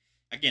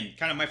 Again,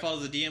 kind of my fault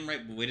as a DM,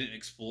 right? But we didn't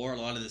explore a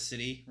lot of the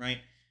city, right?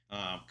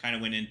 Kind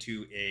of went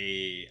into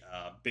a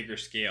bigger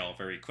scale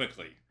very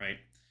quickly, right?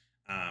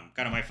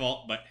 Kind of my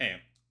fault, but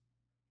hey,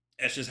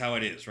 that's just how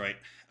it is, right?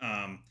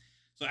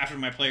 So after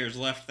my players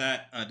left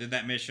did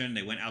that mission,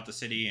 they went out the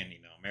city and,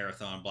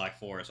 Marathon, Black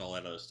Forest, all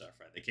that other stuff,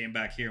 right? They came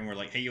back here and were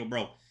like, hey, yo,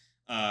 bro,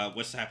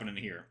 what's happening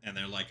here? And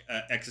they're like,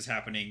 X is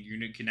happening.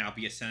 You can now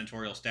be a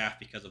senatorial staff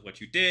because of what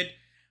you did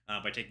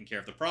by taking care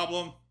of the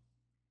problem.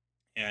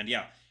 And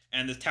yeah.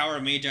 And this Tower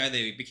of Magi,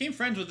 they became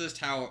friends with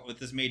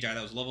this Magi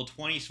that was level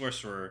 20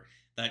 sorcerer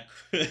that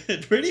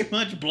could pretty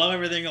much blow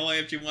everything away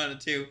if she wanted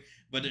to,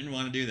 but didn't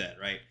want to do that,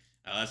 right?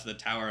 That's the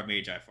Tower of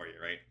Magi for you,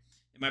 right?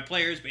 And my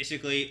players,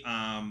 basically,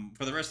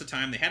 for the rest of the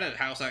time, they had a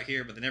house out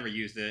here, but they never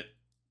used it.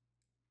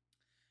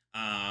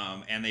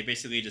 And they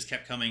basically just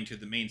kept coming to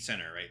the main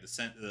center, right?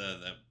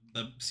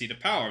 The seat of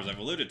powers I've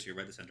alluded to,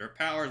 right? The center of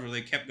powers where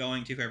they kept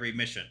going to every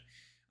mission.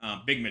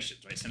 Big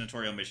missions, right?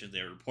 Senatorial missions.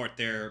 They would report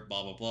there,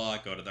 blah, blah, blah,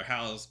 go to their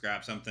house,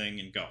 grab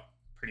something, and go.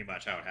 Pretty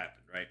much how it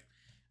happened, right?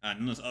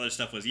 None of this other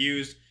stuff was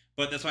used,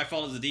 but that's why I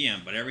followed the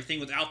DM. But everything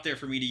was out there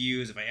for me to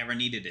use if I ever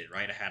needed it,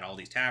 right? I had all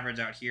these taverns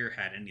out here,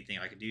 had anything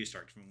I could do,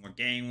 start more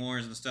gang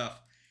wars and stuff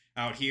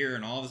out here,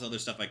 and all this other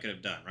stuff I could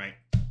have done, right?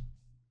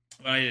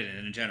 But I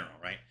didn't in general,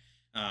 right?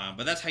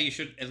 But that's how you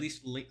should at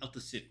least lay out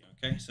the city,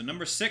 okay? So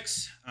number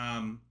 6,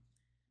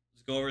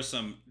 let's go over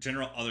some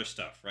general other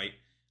stuff, right?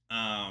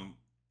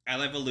 As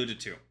I've alluded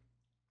to,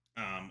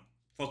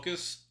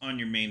 focus on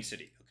your main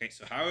city. Okay,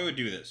 so how I would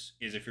do this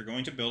is if you're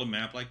going to build a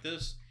map like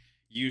this,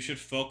 you should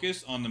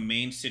focus on the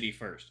main city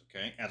first.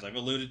 Okay, as I've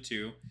alluded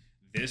to,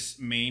 this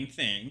main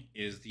thing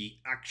is the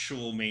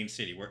actual main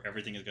city where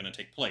everything is going to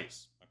take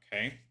place.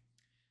 Okay.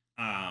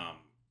 Um,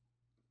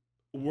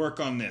 Work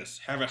on this.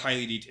 Have it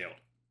highly detailed.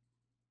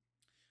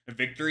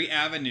 Victory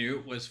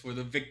Avenue was for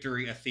the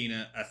victory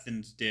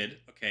Athens did,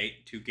 okay,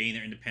 to gain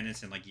their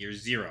independence in like year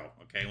zero,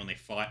 okay, when they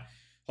fought a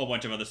whole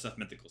bunch of other stuff,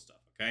 mythical stuff,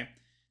 okay.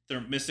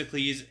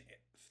 Themistocles,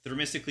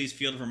 Themistocles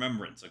Field of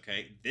Remembrance,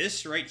 okay.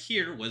 This right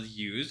here was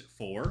used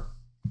for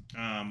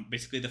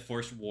basically the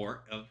first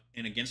war of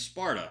and against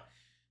Sparta.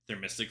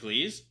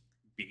 Themistocles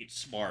beat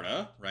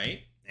Sparta, right,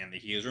 and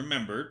he is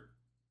remembered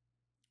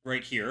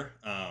right here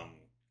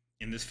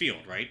in this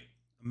field, right.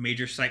 A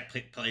major site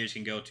players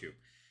can go to.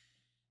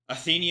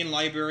 Athenian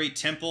Library,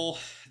 Temple,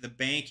 the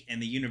bank, and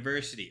the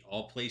university,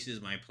 all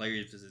places my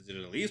players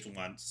visited at least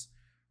once,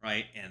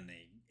 right? And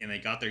they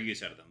got their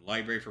use out of them.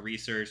 Library for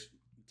research,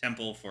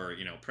 Temple for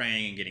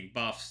praying and getting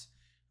buffs,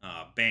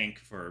 bank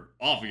for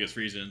obvious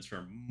reasons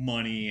for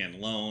money and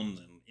loans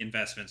and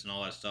investments and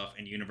all that stuff,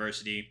 and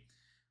university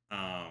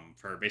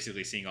for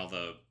basically seeing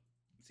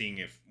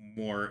if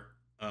more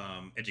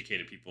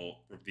educated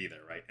people would be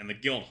there, right? And the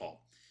guild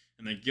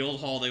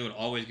hall, they would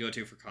always go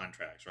to for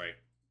contracts, right?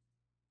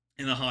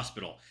 In the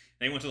hospital.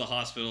 They went to the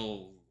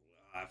hospital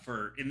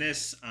for in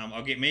this.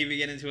 I'll maybe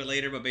get into it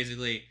later, but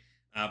basically,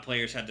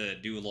 players had to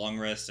do long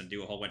rests and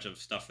do a whole bunch of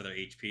stuff for their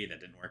HP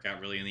that didn't work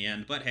out really in the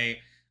end. But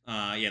hey,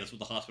 yeah, that's what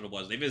the hospital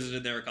was. They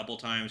visited there a couple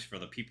times for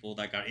the people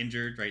that got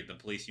injured. Right, the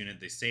police unit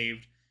they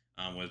saved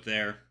was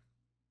there,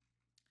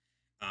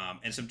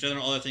 and some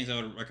general other things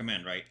I would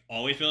recommend. Right,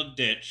 always build a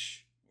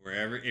ditch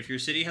wherever. If your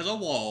city has a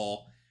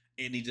wall,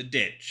 it needs a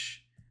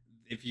ditch.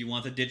 If you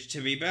want the ditch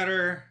to be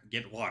better,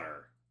 get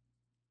water.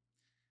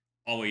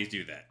 Always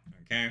do that,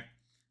 okay?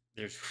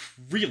 There's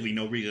really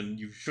no reason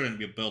you shouldn't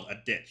build a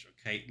ditch,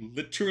 okay?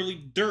 Literally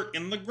dirt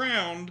in the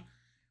ground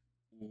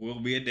will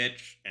be a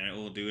ditch, and it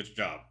will do its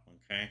job,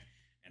 okay?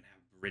 And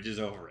have bridges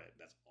over it.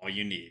 That's all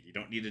you need. You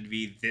don't need it to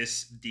be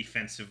this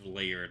defensive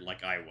layered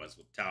like I was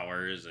with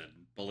towers and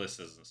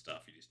ballistas and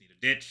stuff. You just need a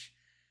ditch,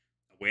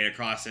 a way to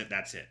cross it,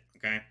 that's it,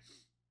 okay?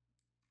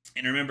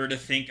 And remember to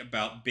think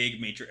about big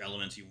major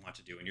elements you want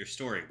to do in your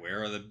story.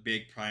 Where are the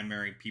big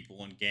primary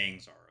people and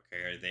gangs are,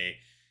 okay? Are they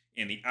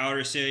in the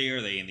outer city?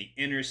 Are they in the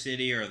inner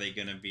city? Are they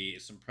going to be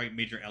some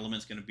major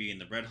elements going to be in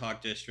the Red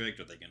Hawk district?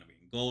 Are they going to be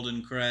in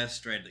Golden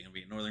Crest? Right? Are they going to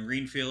be in Northern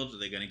Greenfield? Are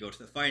they going to go to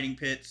the fighting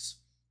pits?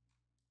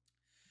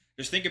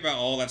 Just think about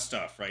all that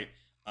stuff, right?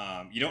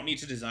 You don't need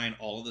to design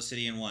all of the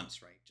city in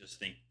once, right? Just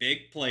think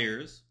big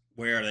players.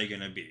 Where are they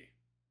going to be?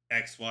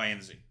 X, Y,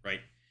 and Z, right?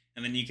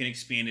 And then you can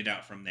expand it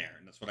out from there.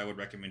 And that's what I would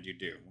recommend you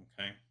do,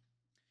 okay?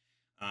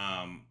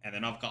 And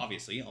then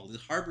obviously all these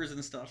harbors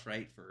and stuff,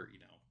 right? For,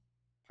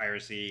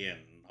 piracy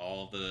and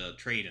all the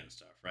trade and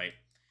stuff, right?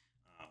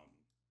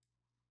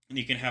 And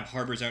you can have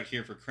harbors out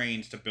here for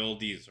cranes to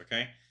build these,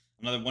 okay?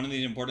 Another one of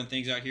these important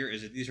things out here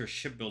is that these are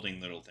shipbuilding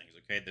little things,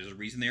 okay? There's a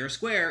reason they are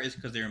square is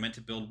because they are meant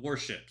to build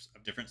warships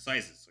of different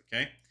sizes,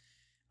 okay?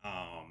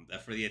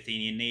 That's for the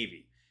Athenian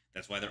Navy.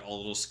 That's why they're all a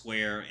little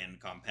square and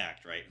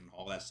compact, right? And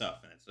all that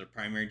stuff. And it's their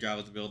primary job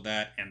is to build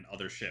that and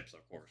other ships,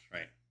 of course,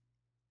 right?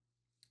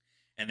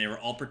 And they were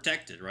all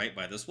protected, right,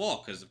 by this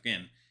wall because,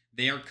 again,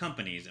 they are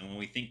companies. And when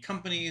we think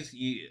companies,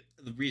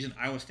 the reason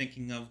I was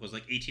thinking of was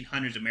like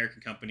 1800s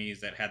American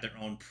companies that had their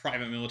own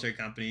private military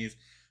companies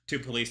to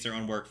police their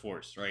own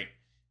workforce, right?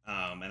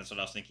 And that's what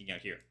I was thinking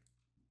out here.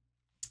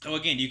 So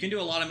again, you can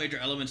do a lot of major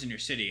elements in your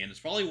city, and it's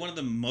probably one of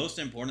the most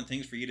important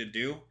things for you to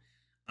do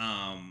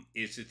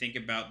is to think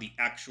about the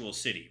actual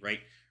city, right?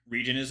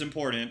 Region is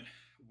important.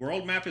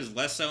 World map is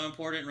less so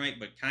important, right?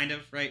 But kind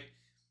of, right?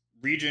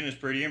 Region is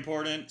pretty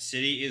important.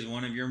 City is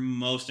one of your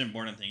most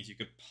important things you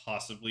could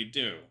possibly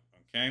do,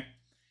 okay?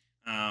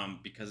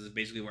 Because it's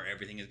basically where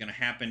everything is going to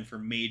happen for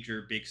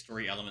major big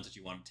story elements that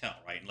you want to tell,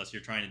 right? Unless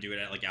you're trying to do it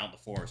at like out in the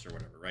forest or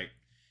whatever, right?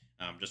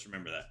 Just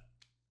remember that.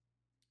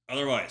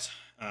 Otherwise,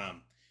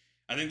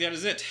 I think that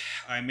is it.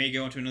 I may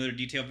go into another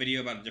detailed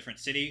video about a different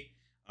city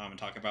and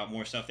talk about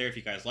more stuff there if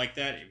you guys like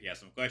that. If you have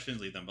some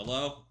questions, leave them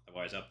below.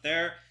 Otherwise, up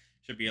there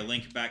should be a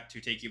link back to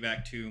take you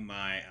back to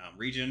my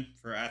region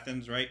for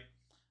Athens, right?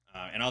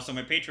 And also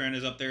my Patreon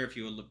is up there if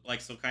you would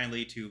like so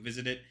kindly to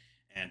visit it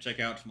and check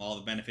out all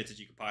the benefits that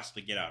you could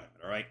possibly get out of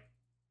it, all right?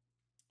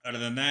 Other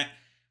than that,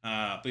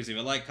 please leave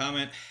a like,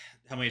 comment,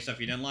 tell me stuff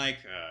you didn't like,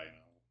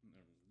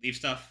 leave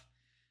stuff,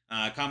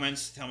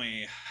 comments, tell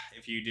me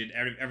if you did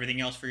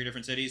everything else for your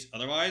different cities.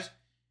 Otherwise,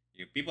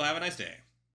 you people have a nice day.